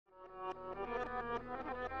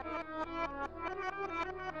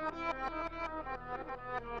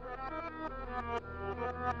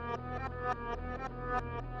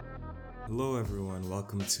Hello, everyone.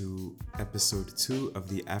 Welcome to episode 2 of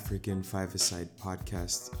the African Five-A-Side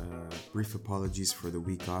podcast. Brief apologies for the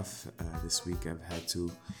week off. This week I've had to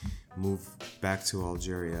move back to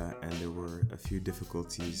Algeria, and there were a few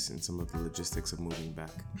difficulties in some of the logistics of moving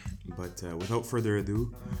back. But without further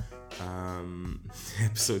ado,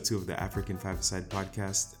 episode 2 of the African Five-A-Side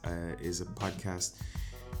podcast is a podcast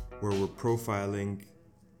where we're profiling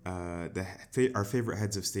our favorite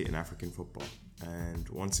heads of state in African football. And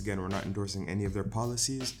once again, we're not endorsing any of their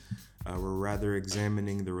policies. We're rather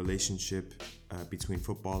examining the relationship between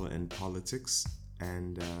football and politics.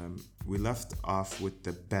 And we left off with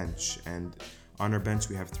the bench. And on our bench,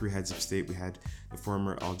 we have 3 heads of state. We had the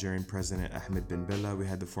former Algerian president, Ahmed Ben Bella. We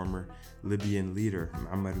had the former Libyan leader,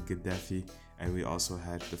 Muammar Gaddafi. And we also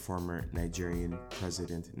had the former Nigerian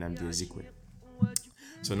president, Nnamdi Azikiwe.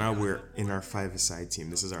 So now we're in our five-a-side team.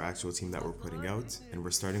 This is our actual team that we're putting out. And we're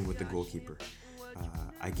starting with the goalkeeper.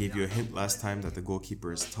 I gave you a hint last time that the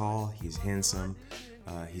goalkeeper is tall, he's handsome,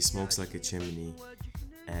 he smokes like a chimney,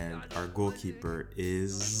 and our goalkeeper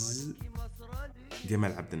is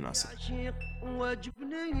Gamal Abdel Nasser.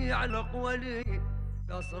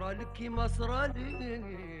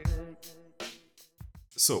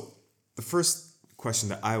 So, the first question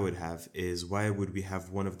that I would have is, why would we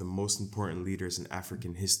have one of the most important leaders in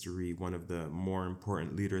African history, one of the more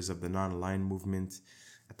important leaders of the non-aligned movement,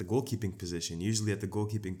 at the goalkeeping position? Usually at the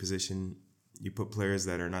goalkeeping position, you put players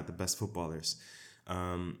that are not the best footballers.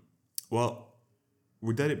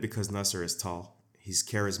 We did it because Nasser is tall. He's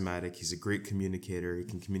charismatic. He's a great communicator. He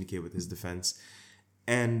can communicate with his defense.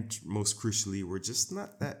 And most crucially, we're just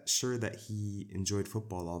not that sure that he enjoyed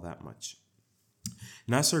football all that much.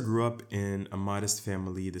 Nasser grew up in a modest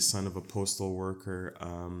family, the son of a postal worker,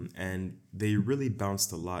 and they really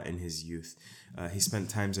bounced a lot in his youth. He spent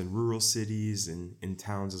times in rural cities and in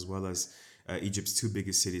towns, as well as Egypt's 2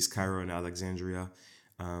 biggest cities, Cairo and Alexandria.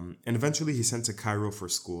 And eventually he sent to Cairo for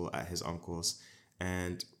school at his uncle's.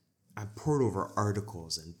 And I pored over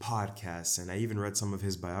articles and podcasts, and I even read some of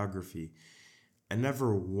his biography. I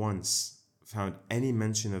never once found any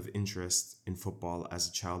mention of interest in football as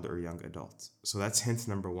a child or young adult. So that's hint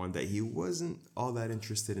number 1, that he wasn't all that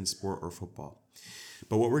interested in sport or football.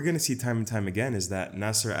 But what we're going to see time and time again is that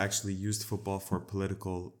Nasser actually used football for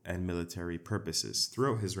political and military purposes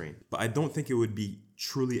throughout his reign. But I don't think it would be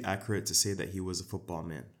truly accurate to say that he was a football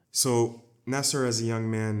man. So Nasser, as a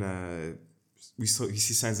young man, you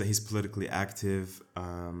see signs that he's politically active.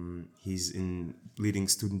 He's in leading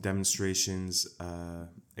student demonstrations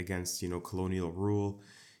against, colonial rule.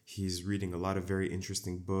 He's reading a lot of very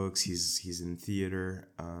interesting books. He's in theater,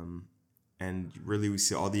 and really we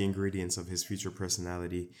see all the ingredients of his future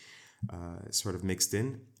personality sort of mixed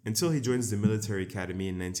in until he joins the military academy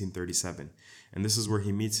in 1937, and this is where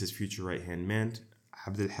he meets his future right-hand man,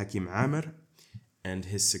 Abdelhakim Amer, and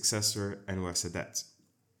his successor, Anwar Sadat.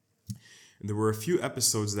 And there were a few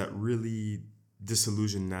episodes that really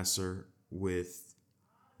disillusioned Nasser with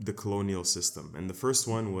the colonial system. And the first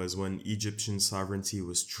one was when Egyptian sovereignty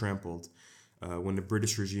was trampled, when the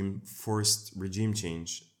British regime forced regime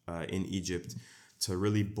change in Egypt to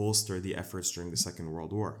really bolster the efforts during the Second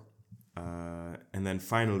World War. And then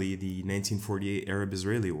finally, the 1948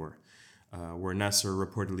 Arab-Israeli War, where Nasser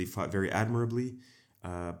reportedly fought very admirably,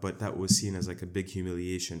 but that was seen as like a big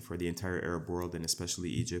humiliation for the entire Arab world and especially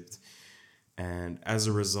Egypt. And as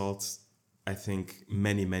a result, I think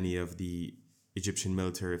many of the Egyptian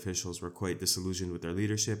military officials were quite disillusioned with their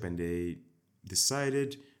leadership, and they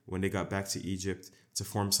decided, when they got back to Egypt, to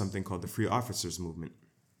form something called the Free Officers Movement.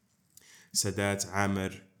 Sadat,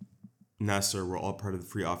 Amer, Nasser were all part of the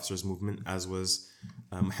Free Officers Movement, as was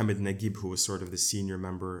Mohammed Naguib, who was sort of the senior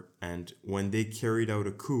member. And when they carried out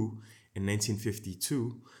a coup in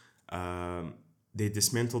 1952, they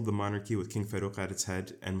dismantled the monarchy with King Farouk at its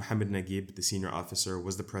head, and Mohammed Naguib, the senior officer,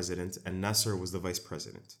 was the president, and Nasser was the vice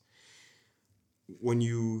president. When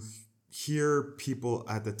you hear people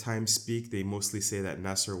at the time speak, they mostly say that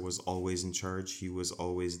Nasser was always in charge. He was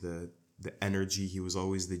always the energy. He was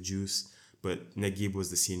always the juice. But Naguib was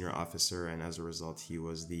the senior officer, and as a result, he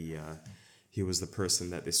was the person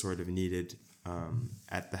that they sort of needed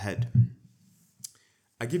at the head.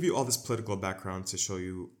 I give you all this political background to show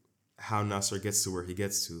you how Nasser gets to where he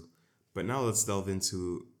gets to. But now let's delve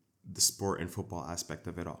into the sport and football aspect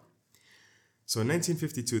of it all. So in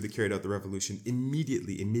 1952, they carried out the revolution.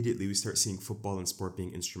 Immediately, we start seeing football and sport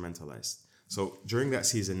being instrumentalized. So during that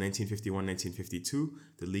season, 1951-1952,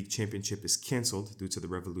 the league championship is canceled due to the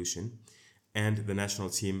revolution. And the national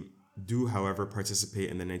team do, however, participate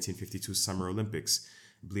in the 1952 Summer Olympics.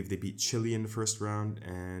 I believe they beat Chile in the first round,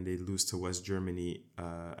 and they lose to West Germany,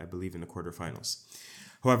 I believe, in the quarterfinals.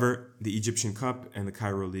 However, the Egyptian Cup and the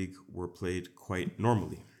Cairo League were played quite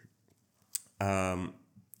normally.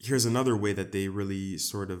 Here's another way that they really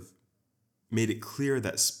sort of made it clear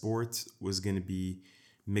that sport was going to be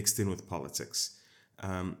mixed in with politics.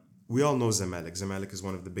 We all know Zamalek. Zamalek is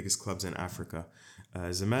one of the biggest clubs in Africa.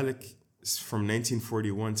 Zamalek, from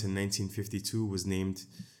 1941 to 1952, was named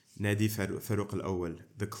Nadi Farouk al-Awwal,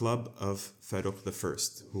 the club of Farouk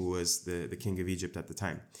I, who was the king of Egypt at the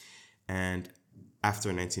time. And after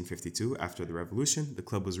 1952, after the revolution, the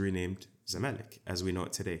club was renamed Zamalek, as we know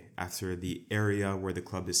it today, after the area where the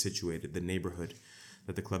club is situated, the neighborhood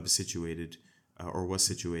that the club is situated or was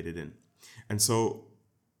situated in. And so,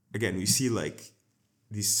 again, we see like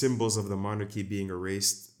these symbols of the monarchy being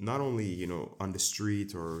erased, not only, on the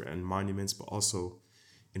street or in monuments, but also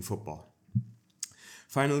in football.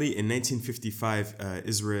 Finally, in 1955,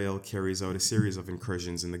 Israel carries out a series of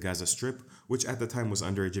incursions in the Gaza Strip, which at the time was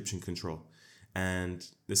under Egyptian control. And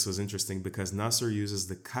this was interesting because Nasser uses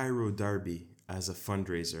the Cairo Derby as a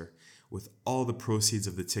fundraiser, with all the proceeds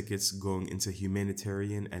of the tickets going into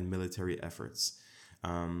humanitarian and military efforts.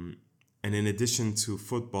 And in addition to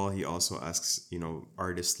football, he also asks,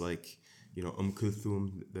 artists like,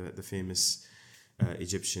 Kulthum, the famous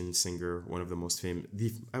Egyptian singer, one of the most famous,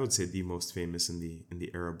 I would say the most famous in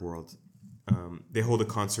the Arab world. They hold a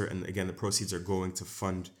concert, and again, the proceeds are going to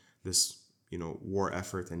fund this, war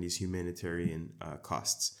effort and these humanitarian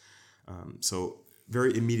costs. So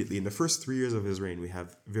very immediately, in the first 3 years of his reign, we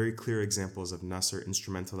have very clear examples of Nasser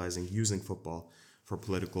instrumentalizing using football for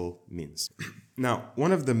political means. Now,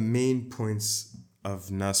 one of the main points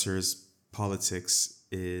of Nasser's politics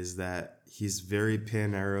is that he's very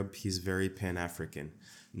pan-Arab, he's very pan-African.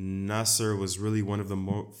 Nasser was really one of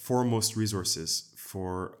the foremost resources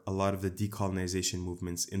for a lot of the decolonization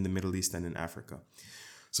movements in the Middle East and in Africa.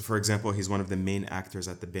 So, for example, he's one of the main actors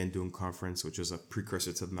at the Bandung Conference, which was a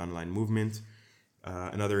precursor to the Non-Aligned Movement.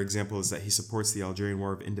 Another example is that he supports the Algerian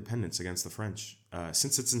War of Independence against the French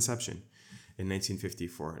since its inception in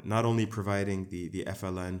 1954, not only providing the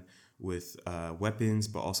FLN with weapons,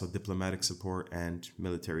 but also diplomatic support and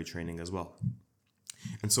military training as well.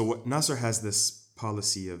 And so what Nasser has this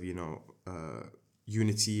policy of,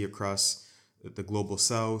 unity across the global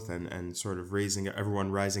south and sort of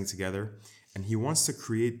everyone rising together. And he wants to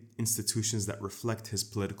create institutions that reflect his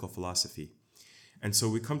political philosophy. And so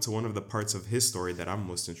we come to one of the parts of his story that I'm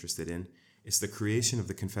most interested in. It's the creation of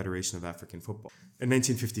the Confederation of African Football. In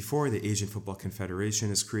 1954, the Asian Football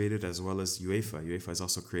Confederation is created, as well as UEFA. UEFA is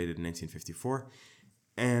also created in 1954.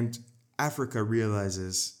 And Africa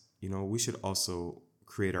realizes, we should also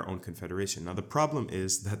create our own confederation. Now, the problem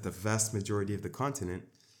is that the vast majority of the continent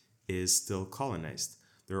is still colonized.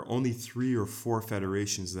 There are only 3 or 4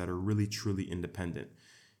 federations that are really, truly independent.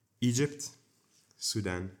 Egypt,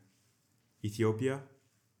 Sudan, Ethiopia,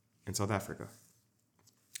 and South Africa.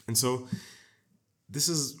 And so this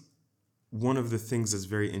is one of the things that's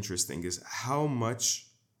very interesting, is how much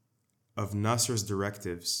of Nasser's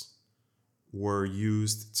directives were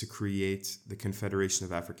used to create the Confederation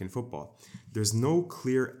of African Football. There's no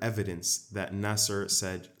clear evidence that Nasser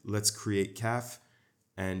said, let's create CAF,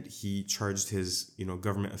 and he charged his,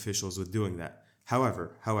 government officials with doing that.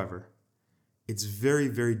 However, it's very,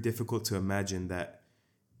 very difficult to imagine that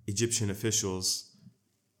Egyptian officials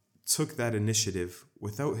took that initiative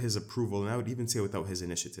without his approval, and I would even say without his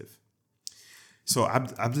initiative. So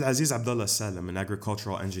Abdelaziz Abdullah Salem, an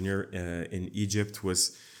agricultural engineer in Egypt,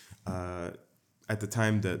 was at the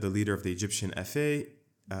time the leader of the Egyptian FA.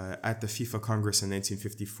 At the FIFA Congress in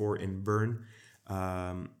 1954 in Bern,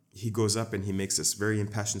 he goes up and he makes this very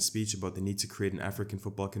impassioned speech about the need to create an African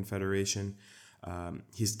Football Confederation.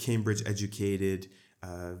 He's Cambridge educated,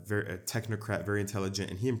 a technocrat, very intelligent,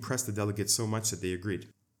 and he impressed the delegates so much that they agreed.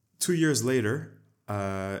 2 years later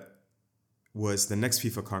was the next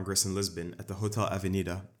FIFA Congress in Lisbon at the Hotel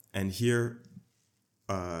Avenida. And here,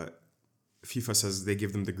 FIFA says they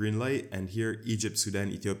give them the green light. And here, Egypt, Sudan,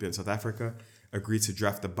 Ethiopia, and South Africa agree to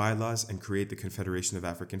draft the bylaws and create the Confederation of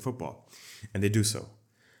African Football. And they do so.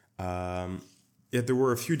 Yet there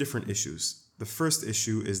were a few different issues. The first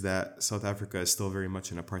issue is that South Africa is still very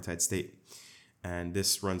much an apartheid state. And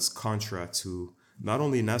this runs contra to not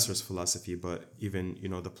only Nasser's philosophy, but even,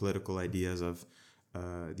 the political ideas of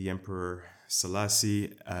the Emperor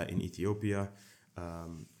Selassie in Ethiopia.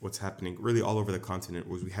 What's happening really all over the continent,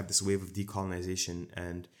 where we have this wave of decolonization,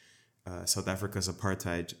 and South Africa's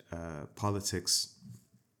apartheid politics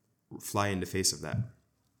fly in the face of that.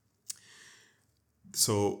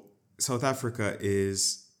 So South Africa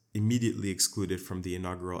is immediately excluded from the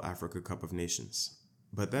inaugural Africa Cup of Nations.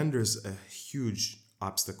 But then there's a huge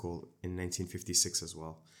obstacle in 1956 as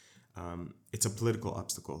well. It's a political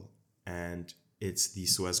obstacle, and it's the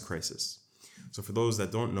Suez Crisis. So for those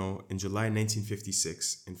that don't know, in July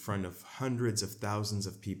 1956, in front of hundreds of thousands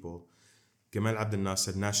of people, Gamal Abdel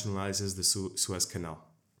Nasser nationalizes the Suez Canal.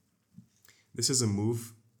 This is a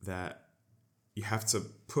move that you have to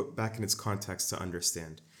put back in its context to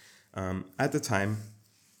understand. At the time,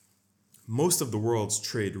 most of the world's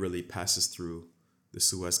trade really passes through the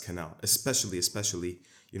Suez Canal, especially,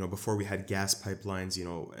 before we had gas pipelines,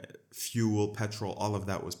 fuel, petrol, all of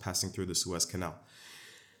that was passing through the Suez Canal.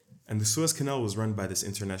 And the Suez Canal was run by this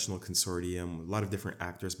international consortium, a lot of different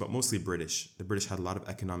actors, but mostly British. The British had a lot of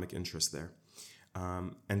economic interest there.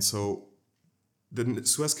 And so the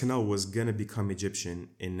Suez Canal was going to become Egyptian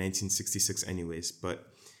in 1966 anyways,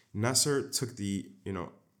 but Nasser took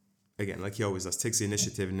again, like he always does, takes the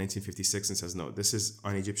initiative in 1956 and says, no, this is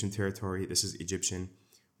on Egyptian territory, this is Egyptian,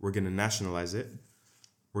 we're going to nationalize it,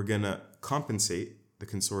 we're going to compensate the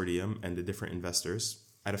consortium and the different investors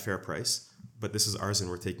at a fair price, but this is ours and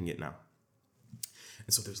we're taking it now.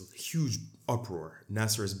 And so there's a huge uproar.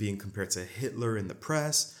 Nasser is being compared to Hitler in the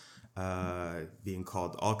press, being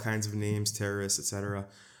called all kinds of names, terrorists, etc.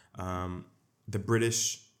 The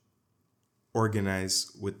British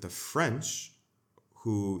organize with the French,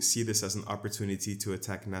 who see this as an opportunity to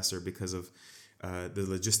attack Nasser because of the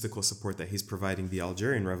logistical support that he's providing the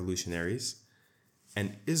Algerian revolutionaries.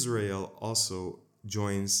 And Israel also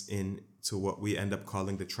joins in to what we end up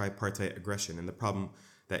calling the tripartite aggression. And the problem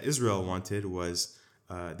that Israel wanted was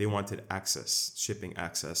they wanted access, shipping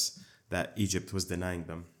access, that Egypt was denying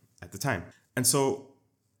them at the time. And so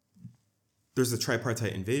there's the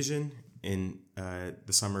tripartite invasion in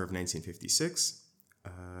the summer of 1956.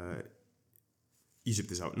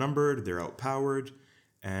 Egypt is outnumbered, they're outpowered,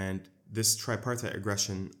 and this tripartite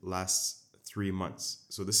aggression lasts 3 months.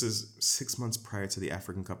 So this is 6 months prior to the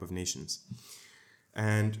African Cup of Nations.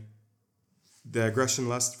 And the aggression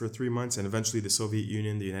lasts for 3 months, and eventually the Soviet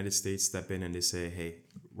Union, the United States step in and they say, hey,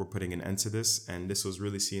 we're putting an end to this. And this was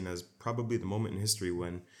really seen as probably the moment in history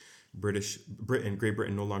when Great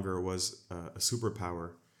Britain no longer was a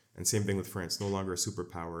superpower. And same thing with France, no longer a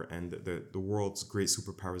superpower. And the world's great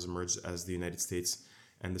superpowers emerged as the United States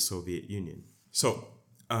and the Soviet Union. So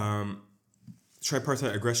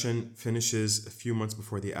tripartite aggression finishes a few months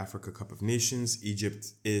before the Africa Cup of Nations. Egypt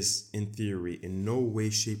is, in theory, in no way,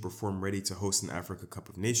 shape, or form ready to host an Africa Cup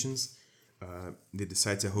of Nations. They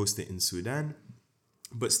decide to host it in Sudan.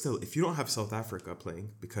 But still, if you don't have South Africa playing,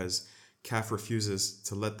 because CAF refuses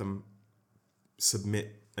to let them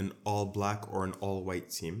submit an all-black or an all-white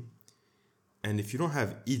team, and if you don't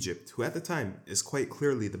have Egypt, who at the time is quite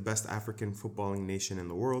clearly the best African footballing nation in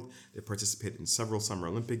the world, they participated in several Summer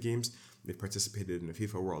Olympic Games, they participated in the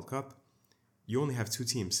FIFA World Cup, you only have 2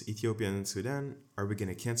 teams, Ethiopia and Sudan. Are we going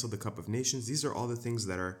to cancel the Cup of Nations? These are all the things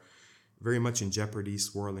that are very much in jeopardy,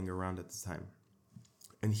 swirling around at the time.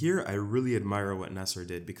 And here I really admire what Nasser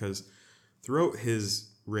did, because throughout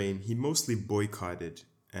his reign, he mostly boycotted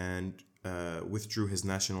and withdrew his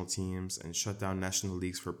national teams and shut down national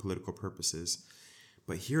leagues for political purposes.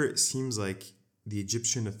 But here it seems like the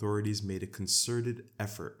Egyptian authorities made a concerted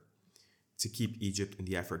effort to keep Egypt in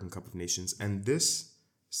the African Cup of Nations. And this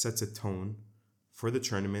sets a tone for the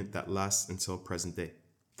tournament that lasts until present day.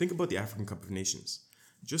 Think about the African Cup of Nations.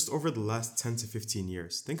 Just over the last 10 to 15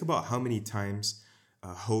 years, think about how many times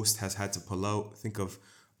a host has had to pull out. Think of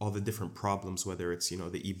all the different problems, whether it's, the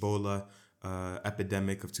Ebola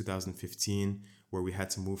epidemic of 2015, where we had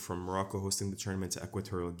to move from Morocco hosting the tournament to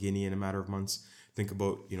Equatorial Guinea in a matter of months. Think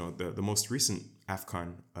about, the most recent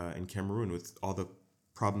Afcon in Cameroon with all the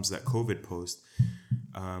problems that COVID posed.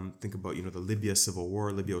 Think about, the Libya civil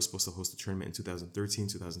war. Libya was supposed to host the tournament in 2013,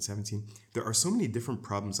 2017. There are so many different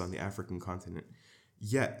problems on the African continent.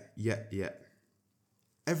 Yet,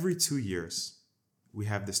 every 2 years, we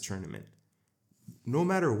have this tournament. No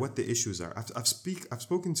matter what the issues are. I've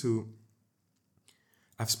spoken to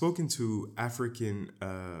African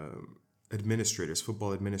administrators,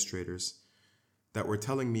 football administrators, that were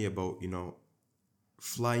telling me about,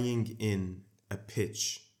 flying in a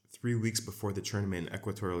pitch 3 weeks before the tournament in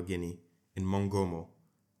Equatorial Guinea, in Mongomo,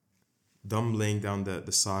 them laying down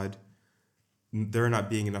the sod, there not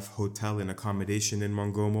being enough hotel and accommodation in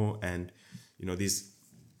Mongomo, and, these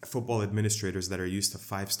football administrators that are used to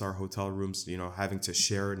 5-star hotel rooms, having to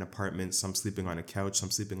share an apartment, some sleeping on a couch, some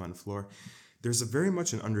sleeping on the floor. There's very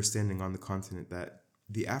much an understanding on the continent that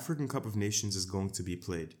the African Cup of Nations is going to be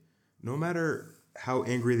played. No matter how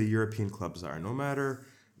angry the European clubs are, no matter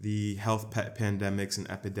the health pandemics and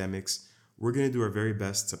epidemics, we're going to do our very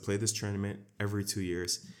best to play this tournament every 2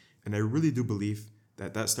 years. And I really do believe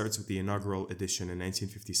that starts with the inaugural edition in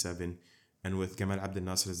 1957, and with Gamal Abdel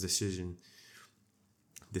Nasser's decision,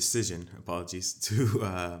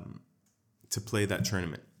 to play that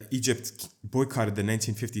tournament. Egypt boycotted the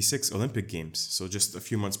 1956 Olympic Games, so just a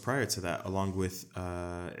few months prior to that, along with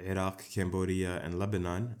Iraq, Cambodia, and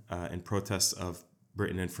Lebanon, in protest of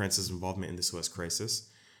Britain and France's involvement in the Suez Crisis.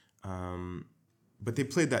 But they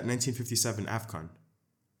played that 1957 Afcon.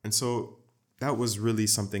 And so that was really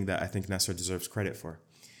something that I think Nasser deserves credit for.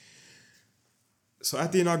 So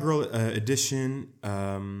at the inaugural edition,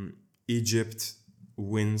 Egypt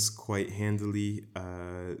wins quite handily.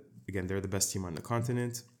 Again, they're the best team on the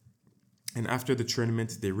continent. And after the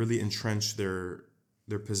tournament, they really entrenched their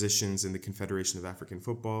positions in the Confederation of African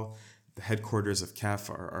Football. The headquarters of CAF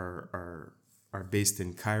are based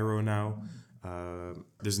in Cairo now.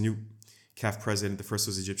 There's a new CAF president. The first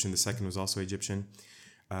was Egyptian. The second was also Egyptian.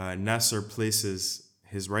 Nasser places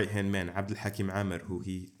his right-hand man, Abdelhakim Amer, who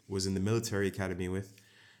he was in the military academy with,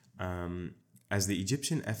 as the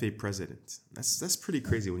Egyptian FA president. That's pretty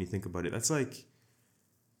crazy when you think about it. That's like,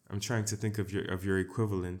 I'm trying to think of your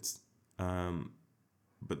equivalent,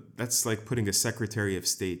 but that's like putting a Secretary of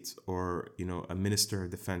State or a Minister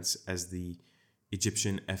of Defense as the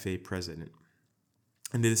Egyptian FA president.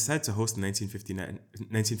 And they decided to host the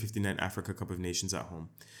 1959 Africa Cup of Nations at home.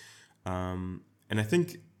 And I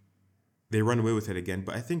think they run away with it again,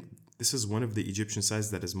 but I think this is one of the Egyptian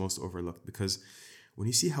sides that is most overlooked, because when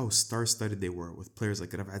you see how star-studded they were with players like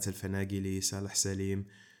Rafat al-Fanagili, Salah Salim,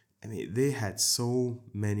 I mean, they had so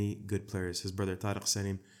many good players. His brother Tariq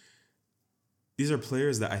Salim. These are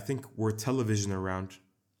players that I think were television around,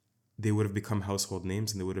 they would have become household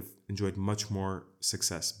names and they would have enjoyed much more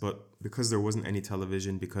success. But because there wasn't any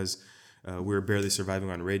television, because we were barely surviving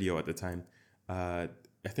on radio at the time, I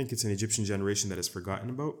think it's an Egyptian generation that is forgotten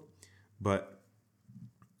about. But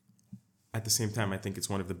at the same time, I think it's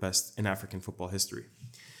one of the best in African football history.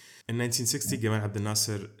 In 1960, Gamal Abdel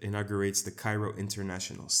Nasser inaugurates the Cairo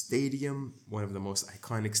International Stadium, one of the most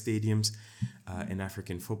iconic stadiums in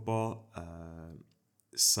African football,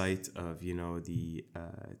 site of, the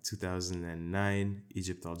 2009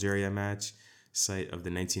 Egypt-Algeria match, site of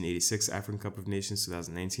the 1986 African Cup of Nations,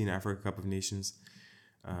 2019 Africa Cup of Nations.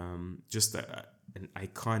 Just an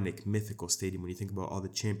iconic, mythical stadium when you think about all the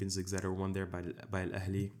Champions Leagues that are won there by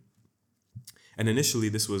Ahly. And initially,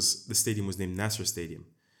 the stadium was named Nasser Stadium,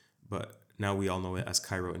 but now we all know it as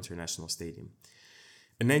Cairo International Stadium.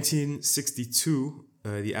 In 1962,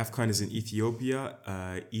 the Afcon is in Ethiopia.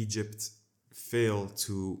 Egypt failed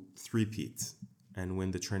to three-peat and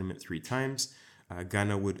win the tournament 3 times.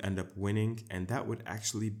 Ghana would end up winning, and that would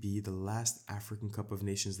actually be the last African Cup of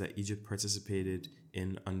Nations that Egypt participated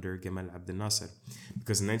in under Gamal Abdel Nasser.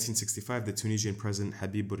 Because in 1965, the Tunisian president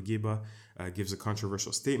Habib Bourguiba gives a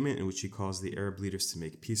controversial statement in which he calls the Arab leaders to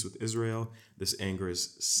make peace with Israel. This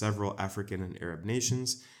angers several African and Arab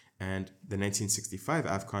nations, and the 1965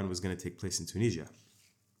 Afcon was going to take place in Tunisia.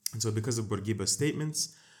 And so because of Bourguiba's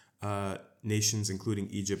statements, nations, including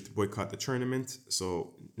Egypt, boycott the tournament.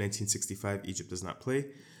 So 1965, Egypt does not play.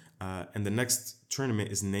 And the next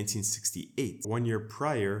tournament is in 1968. 1 year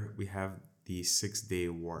prior, we have the 6-Day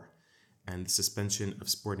War and the suspension of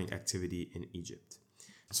sporting activity in Egypt.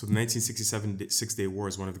 So the 1967 6-Day War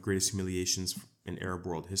is one of the greatest humiliations in Arab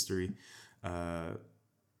world history.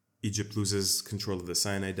 Egypt loses control of the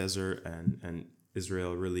Sinai Desert, and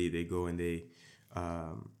Israel really, they go and they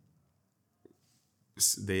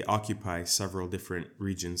occupy several different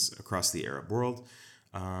regions across the Arab world.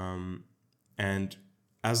 And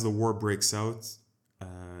as the war breaks out,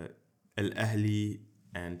 Al-Ahli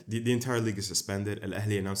and the entire league is suspended.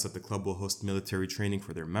 Al-Ahli announced that the club will host military training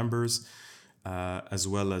for their members, as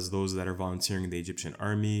well as those that are volunteering in the Egyptian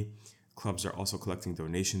army. Clubs are also collecting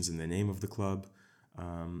donations in the name of the club.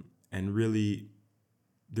 And really,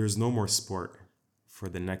 there's no more sport for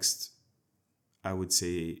the next, I would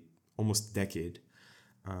say, almost decade.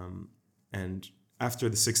 And after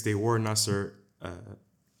the 6-Day War, Nasser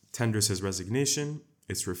tenders his resignation.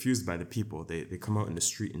 It's refused by the people. They come out in the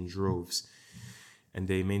street in droves, and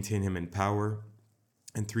they maintain him in power.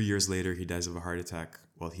 And 3 years later, he dies of a heart attack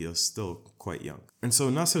while he is still quite young. And so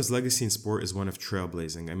Nasser's legacy in sport is one of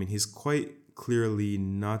trailblazing. I mean, he's quite clearly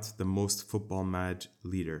not the most football-mad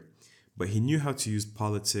leader, but he knew how to use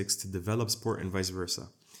politics to develop sport and vice versa.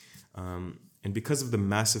 And because of the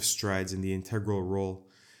massive strides and the integral role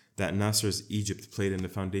that Nasser's Egypt played in the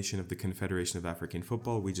foundation of the Confederation of African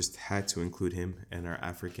Football, we just had to include him in our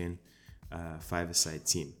African five-a-side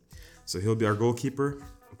team. So he'll be our goalkeeper.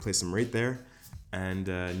 We'll place him right there. And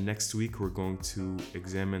next week, we're going to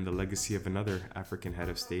examine the legacy of another African head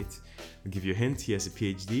of state. I'll give you a hint, he has a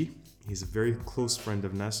PhD. He's a very close friend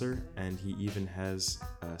of Nasser, and he even has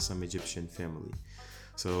some Egyptian family.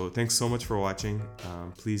 So thanks so much for watching.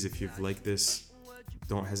 Please, if you've liked this,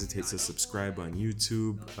 don't hesitate to subscribe on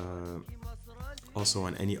YouTube. Also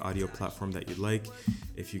on any audio platform that you'd like.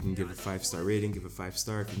 If you can give a 5-star rating, give a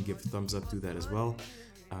 5-star. If you can give a thumbs up, do that as well.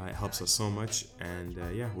 It helps us so much. And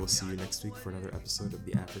we'll see you next week for another episode of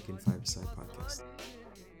the African Five-Side Podcast.